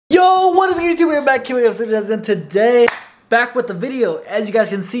What is good, YouTube? We're back here and today, back with the video. As you guys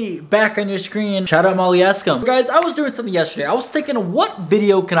can see, back on your screen. Shout out Molly Escom. Guys, I was doing something yesterday. I was thinking, what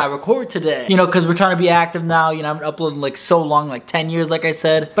video can I record today? You know, because we're trying to be active now. You know, I'm uploading like so long, like 10 years, like I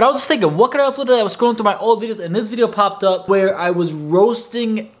said. But I was just thinking, what could I upload today? I was scrolling through my old videos, and this video popped up where I was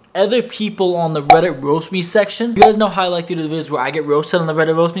roasting other people on the Reddit roast me section. You guys know how I like to do the videos where I get roasted on the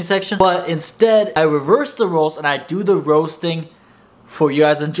Reddit roast me section. But instead, I reverse the roast and I do the roasting for you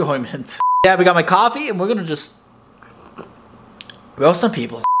guys' enjoyment. Yeah, we got my coffee and we're gonna just roast some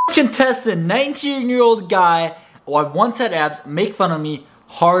people. Contestant, 19-year-old guy, who I once had abs, make fun of me,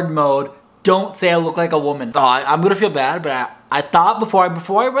 hard mode, don't say I look like a woman. Oh, I'm gonna feel bad, but I thought before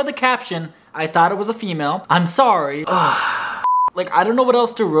I read the caption, I thought it was a female. I'm sorry. Like, I don't know what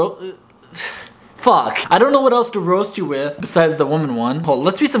else to roast. Fuck. I don't know what else to roast you with besides the woman one. Hold,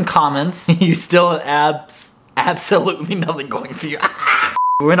 let's read some comments. You still have absolutely nothing going for you.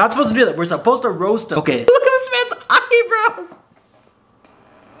 We're not supposed to do that. We're supposed to roast him. Okay. Look at this man's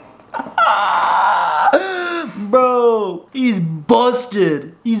eyebrows. Bro, he's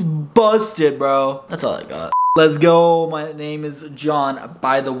busted. He's busted, bro. That's all I got. Let's go. My name is John,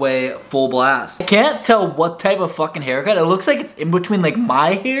 by the way, full blast. I can't tell what type of fucking haircut. It looks like it's in between like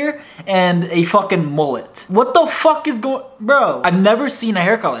my hair and a fucking mullet. What the fuck is going, bro? I've never seen a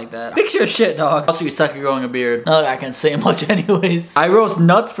haircut like that. Fix your shit, dog. Also, you suck at growing a beard. Not like I can say much anyways. I roast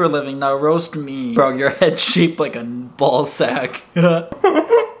nuts for a living, now roast me. Bro, your head's shaped like a ball sack.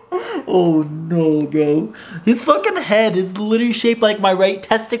 Oh no, bro. His fucking head is literally shaped like my right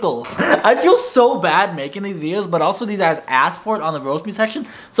testicle. I feel so bad making these videos, but also these guys asked for it on the roast me section,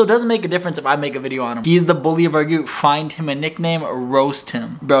 so it doesn't make a difference if I make a video on him. He's the bully of our group. Find him a nickname or roast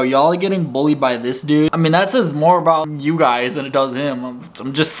him. Bro, y'all are getting bullied by this dude. I mean, that says more about you guys than it does him.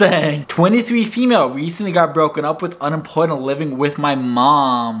 I'm just saying. 23 female, recently got broken up with, unemployed and living with my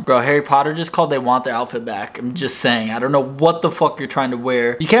mom. Bro, Harry Potter just called, they want their outfit back. I'm just saying. I don't know what the fuck you're trying to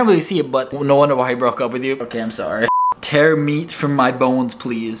wear. You can't really see it, but no wonder why he broke up with you. Okay, I'm sorry. Tear meat from my bones,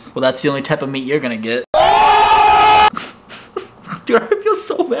 please. Well, that's the only type of meat you're gonna get. Dude, I feel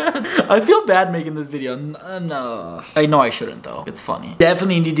so bad. I feel bad making this video. No. I know I shouldn't, though. It's funny.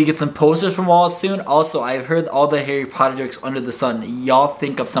 Definitely need to get some posters from walls soon. Also, I've heard all the Harry Potter jokes under the sun. Y'all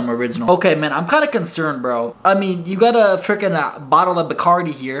think of some original. Okay, man, I'm kind of concerned, bro. I mean, you got a freaking bottle of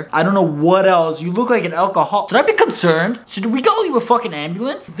Bacardi here. I don't know what else. You look like an alcoholic. Should I be concerned? Should we call you a fucking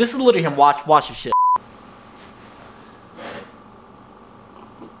ambulance? This is literally him. Watch this shit.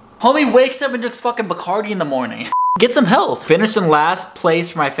 Homie wakes up and drinks fucking Bacardi in the morning. Get some help. Finished in last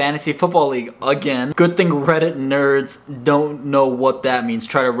place for my fantasy football league again. Good thing Reddit nerds don't know what that means.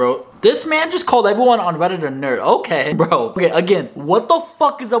 Try to wrote. This man just called everyone on Reddit a nerd. Okay, bro. Okay, again, what the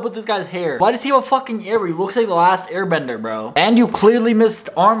fuck is up with this guy's hair? Why does he have a fucking ear? He looks like the last airbender, bro. And you clearly missed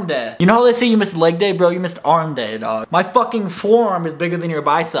arm day. You know how they say you missed leg day, bro? You missed arm day, dog. My fucking forearm is bigger than your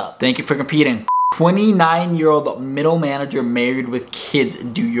bicep. Thank you for competing. 29-year-old middle manager married with kids,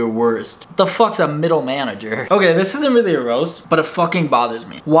 do your worst. What the fuck's a middle manager? Okay, this isn't really a roast, but it fucking bothers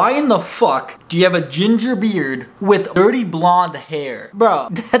me. Why in the fuck do you have a ginger beard with dirty blonde hair?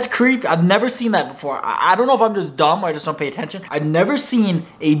 Bro, that's creepy. I've never seen that before. I don't know if I'm just dumb or I just don't pay attention. I've never seen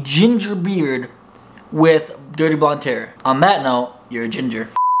a ginger beard with dirty blonde hair. On that note, you're a ginger.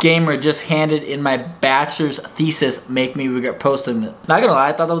 Gamer just handed in my bachelor's thesis, make me regret posting it. Not gonna lie,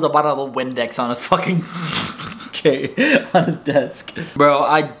 I thought that was a bottle of Windex on his fucking tray on his desk. Bro,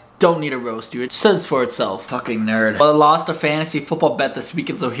 I don't need a roast, dude. It says for itself. Fucking nerd. Well, I lost a fantasy football bet this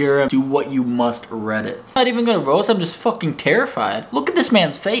weekend, so here I am. Do what you must, Reddit. I'm not even gonna roast, I'm just fucking terrified. Look at this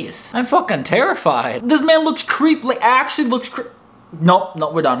man's face. I'm fucking terrified. This man looks creep, like actually looks creep. Nope,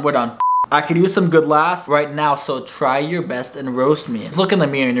 we're done. I could use some good laughs right now, so try your best and roast me. Look in the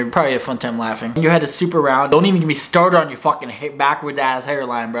mirror and you're probably have a fun time laughing. Your head is super round. Don't even get me started on your fucking backwards ass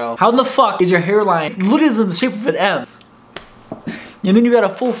hairline, bro. How in the fuck is your hairline literally in the shape of an M? And then you got a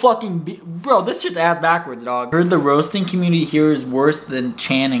full fucking bro, this shit's ass backwards, dog. Heard the roasting community here is worse than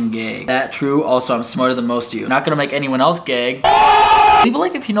Channing gag. That true? Also, I'm smarter than most of you. Not gonna make anyone else gag. Leave a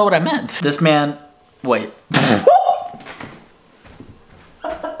like if you know what I meant. This man, wait.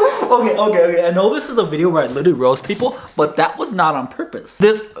 Okay. I know this is a video where I literally roast people, but that was not on purpose.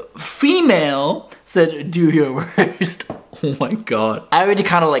 This female said, do your worst. Oh my god. I already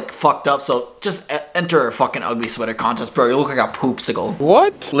kind of like fucked up, so just enter a fucking ugly sweater contest, bro. You look like a poopsicle.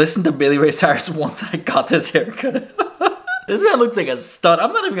 What? Listen to Billy Ray Cyrus once I got this haircut. This man looks like a stud.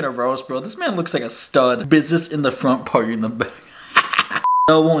 I'm not even gonna roast, bro. This man looks like a stud. Business in the front, party in the back.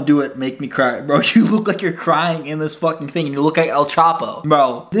 No, won't do it. Make me cry. Bro, you look like you're crying in this fucking thing and you look like El Chapo.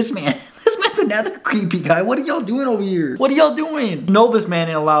 Bro, this man's an another creepy guy. What are y'all doing over here? What are y'all doing? No, this man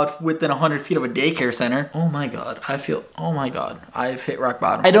ain't allowed within 100 feet of a daycare center. Oh my God. Oh my God. I've hit rock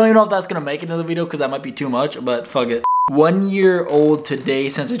bottom. I don't even know if that's gonna make another video because that might be too much, but fuck it. 1 year old today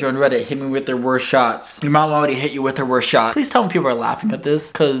since I joined Reddit hit me with their worst shots. Your mom already hit you with her worst shot. Please tell me people are laughing at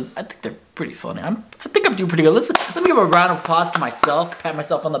this because I think they're pretty funny. I think I'm doing pretty good. Let me give a round of applause to myself. Pat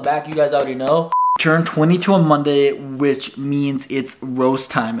myself on the back. You guys already know. Turn 22 on Monday, which means it's roast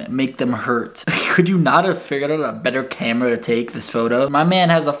time. Make them hurt. Could you not have figured out a better camera to take this photo? My man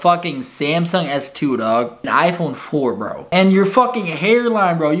has a fucking Samsung S2, dog. An iPhone 4, bro. And your fucking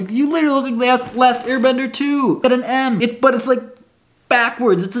hairline, bro. You literally look like last Airbender 2. Got an M. But it's like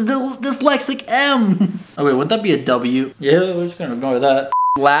backwards. It's a dyslexic M. Oh wait, wouldn't that be a W? Yeah, we're just gonna ignore that.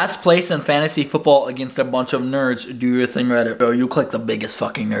 Last place in fantasy football against a bunch of nerds. Do your thing, Reddit. Bro, you click the biggest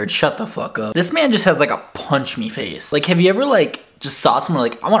fucking nerd. Shut the fuck up. This man just has like a punch me face. Like, have you ever like just saw someone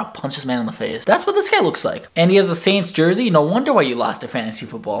like, I want to punch this man in the face? That's what this guy looks like. And he has a Saints jersey. No wonder why you lost at fantasy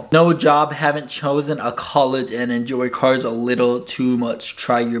football. No job, haven't chosen a college, and enjoy cars a little too much.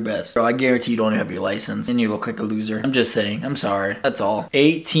 Try your best. Bro, I guarantee you don't have your license and you look like a loser. I'm just saying. I'm sorry. That's all.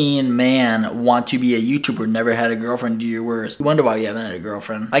 18 man, want to be a YouTuber, never had a girlfriend, do your worst. You wonder why you haven't had a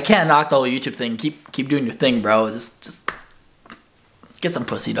girlfriend. I can't knock the whole YouTube thing. Keep doing your thing, bro. Just get some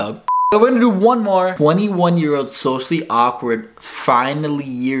pussy, dog. We're gonna do one more. 21-year-old socially awkward final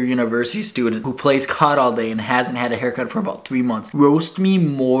year university student who plays COD all day and hasn't had a haircut for about 3 months. Roast me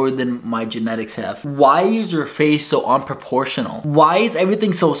more than my genetics have. Why is your face so unproportional? Why is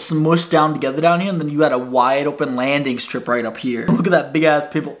everything so smushed down together down here and then you got a wide open landing strip right up here? Look at that big ass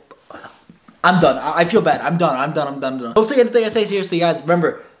pimple. I'm done. I feel bad. I'm done. Don't take anything I say seriously, guys.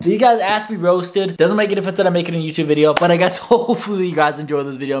 Remember, these guys asked me roasted. Doesn't make a difference that I make it a YouTube video. But I guess hopefully you guys enjoyed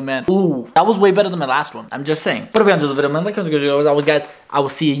this video, man. Ooh, that was way better than my last one. I'm just saying. But if you enjoyed the video, man, like, comment, subscribe, as always, guys. I will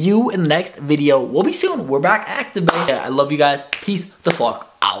see you in the next video. We'll be soon. We're back active, baby. Yeah, I love you guys. Peace the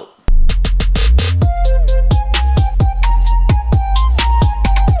fuck out.